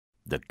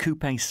The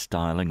coupe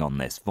styling on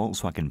this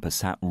Volkswagen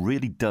Passat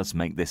really does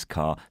make this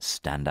car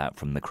stand out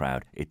from the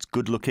crowd. It's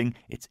good looking,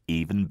 it's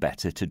even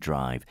better to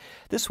drive.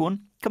 This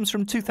one comes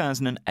from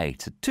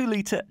 2008, a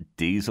 2-litre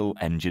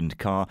diesel-engined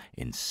car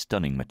in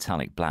stunning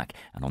metallic black,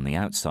 and on the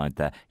outside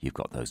there you've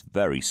got those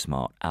very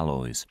smart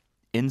alloys.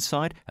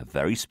 Inside, a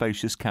very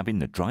spacious cabin,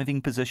 the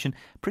driving position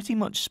pretty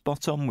much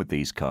spot on with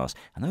these cars,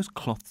 and those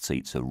cloth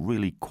seats are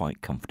really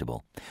quite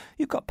comfortable.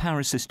 You've got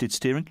power-assisted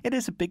steering. It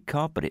is a big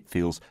car, but it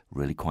feels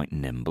really quite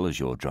nimble as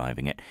you're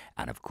driving it.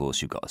 And of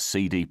course, you've got a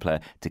CD player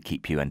to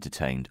keep you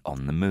entertained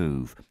on the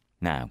move.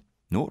 Now,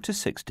 0 to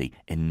 60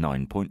 in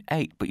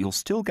 9.8, but you'll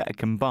still get a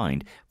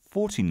combined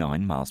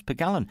 49 miles per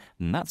gallon,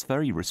 and that's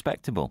very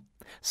respectable.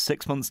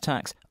 6 months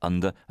tax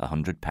under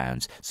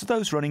 £100, so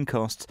those running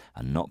costs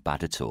are not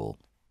bad at all.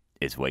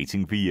 It's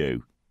waiting for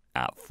you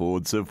at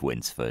Fords of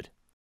Winsford.